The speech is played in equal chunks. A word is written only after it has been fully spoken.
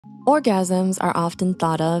Orgasms are often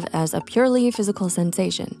thought of as a purely physical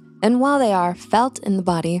sensation, and while they are felt in the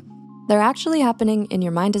body, they're actually happening in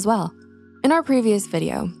your mind as well. In our previous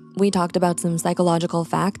video, we talked about some psychological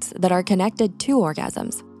facts that are connected to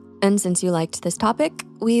orgasms. And since you liked this topic,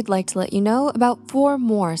 we'd like to let you know about 4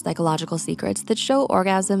 more psychological secrets that show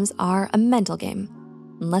orgasms are a mental game.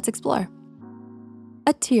 Let's explore.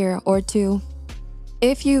 A tear or two.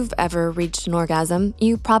 If you've ever reached an orgasm,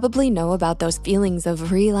 you probably know about those feelings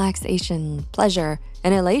of relaxation, pleasure,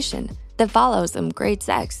 and elation that follow some great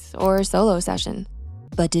sex or solo session.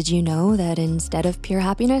 But did you know that instead of pure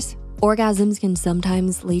happiness, orgasms can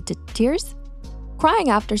sometimes lead to tears? Crying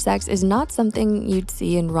after sex is not something you'd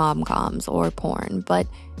see in rom-coms or porn, but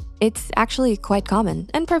it's actually quite common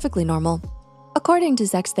and perfectly normal. According to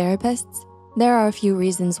sex therapists, there are a few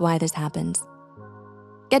reasons why this happens.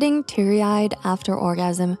 Getting teary-eyed after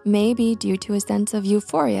orgasm may be due to a sense of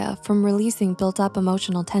euphoria from releasing built-up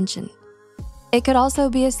emotional tension. It could also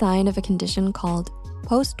be a sign of a condition called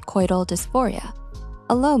post-coital dysphoria,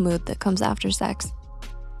 a low mood that comes after sex.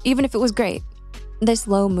 Even if it was great, this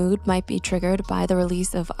low mood might be triggered by the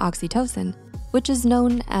release of oxytocin, which is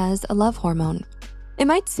known as a love hormone. It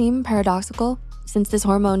might seem paradoxical since this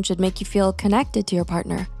hormone should make you feel connected to your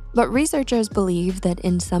partner, but researchers believe that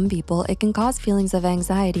in some people, it can cause feelings of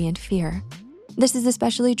anxiety and fear. This is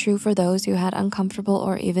especially true for those who had uncomfortable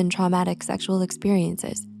or even traumatic sexual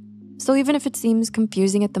experiences. So even if it seems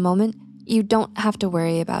confusing at the moment, you don't have to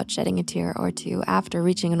worry about shedding a tear or two after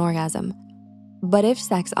reaching an orgasm. But if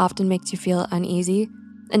sex often makes you feel uneasy,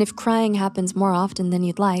 and if crying happens more often than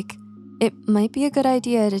you'd like, it might be a good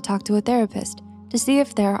idea to talk to a therapist to see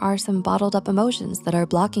if there are some bottled up emotions that are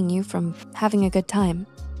blocking you from having a good time.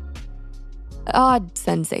 Odd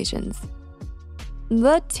sensations.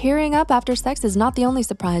 The tearing up after sex is not the only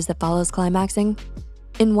surprise that follows climaxing.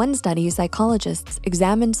 In one study, psychologists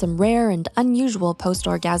examined some rare and unusual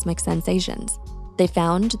post-orgasmic sensations. They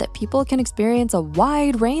found that people can experience a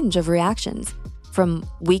wide range of reactions, from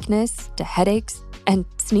weakness to headaches and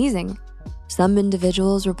sneezing. Some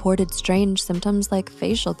individuals reported strange symptoms like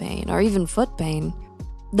facial pain or even foot pain.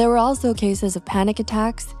 There were also cases of panic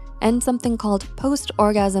attacks and something called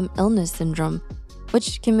post-orgasm illness syndrome,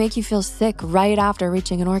 which can make you feel sick right after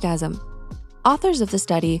reaching an orgasm. Authors of the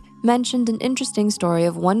study mentioned an interesting story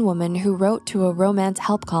of one woman who wrote to a romance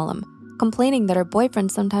help column, complaining that her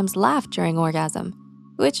boyfriend sometimes laughed during orgasm,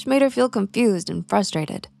 which made her feel confused and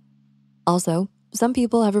frustrated. Also, some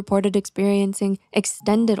people have reported experiencing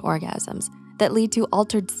extended orgasms that lead to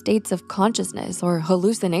altered states of consciousness or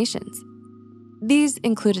hallucinations. These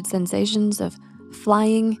included sensations of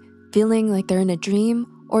flying, feeling like they're in a dream,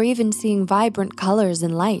 or even seeing vibrant colors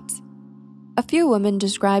and lights. A few women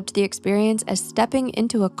described the experience as stepping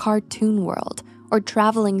into a cartoon world or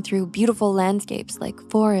traveling through beautiful landscapes like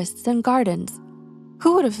forests and gardens.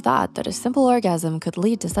 Who would have thought that a simple orgasm could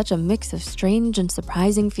lead to such a mix of strange and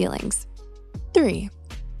surprising feelings? 3.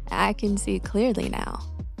 I can see clearly now.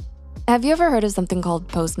 Have you ever heard of something called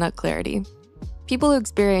post-nut clarity? People who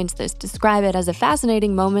experience this describe it as a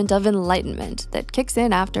fascinating moment of enlightenment that kicks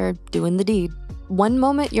in after doing the deed. One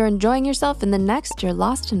moment you're enjoying yourself and the next you're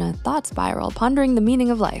lost in a thought spiral pondering the meaning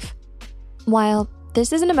of life. While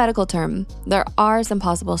this isn't a medical term, there are some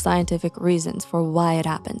possible scientific reasons for why it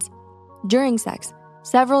happens. During sex,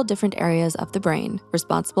 several different areas of the brain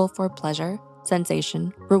responsible for pleasure,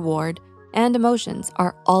 sensation, reward, and emotions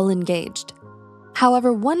are all engaged.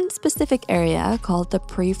 However, one specific area called the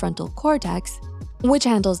prefrontal cortex, which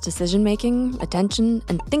handles decision-making, attention,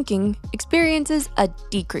 and thinking, experiences a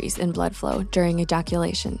decrease in blood flow during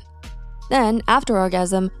ejaculation. Then, after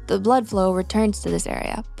orgasm, the blood flow returns to this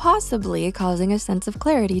area, possibly causing a sense of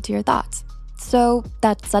clarity to your thoughts. So,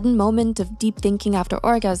 that sudden moment of deep thinking after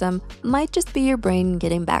orgasm might just be your brain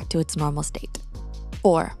getting back to its normal state.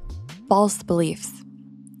 4. False beliefs.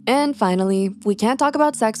 And finally, we can't talk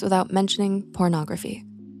about sex without mentioning pornography.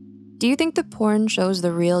 Do you think that porn shows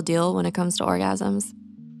the real deal when it comes to orgasms?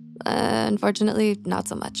 Unfortunately, not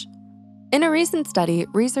so much. In a recent study,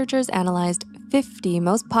 researchers analyzed 50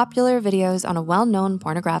 most popular videos on a well-known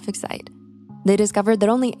pornographic site. They discovered that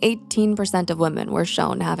only 18% of women were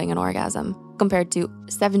shown having an orgasm, compared to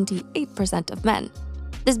 78% of men.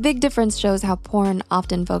 This big difference shows how porn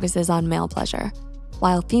often focuses on male pleasure,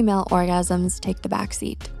 while female orgasms take the back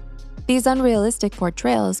seat. These unrealistic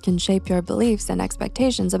portrayals can shape your beliefs and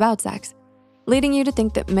expectations about sex, leading you to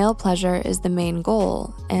think that male pleasure is the main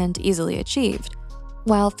goal and easily achieved,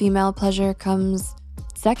 while female pleasure comes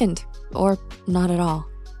second or not at all.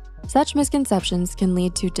 Such misconceptions can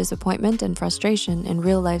lead to disappointment and frustration in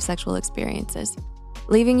real-life sexual experiences,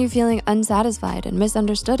 leaving you feeling unsatisfied and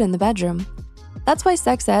misunderstood in the bedroom. That's why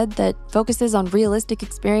sex ed that focuses on realistic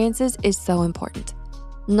experiences is so important.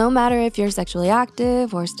 No matter if you're sexually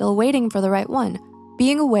active or still waiting for the right one,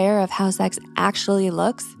 being aware of how sex actually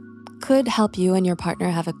looks could help you and your partner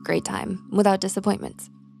have a great time without disappointments.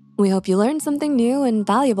 We hope you learned something new and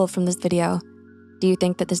valuable from this video. Do you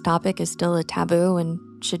think that this topic is still a taboo and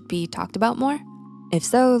should be talked about more? If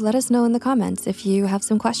so, let us know in the comments if you have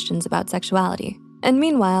some questions about sexuality. And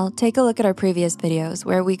meanwhile, take a look at our previous videos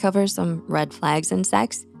where we cover some red flags in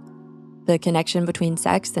sex, the connection between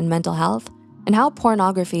sex and mental health, and how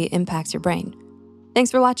pornography impacts your brain.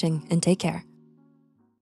 Thanks for watching and take care.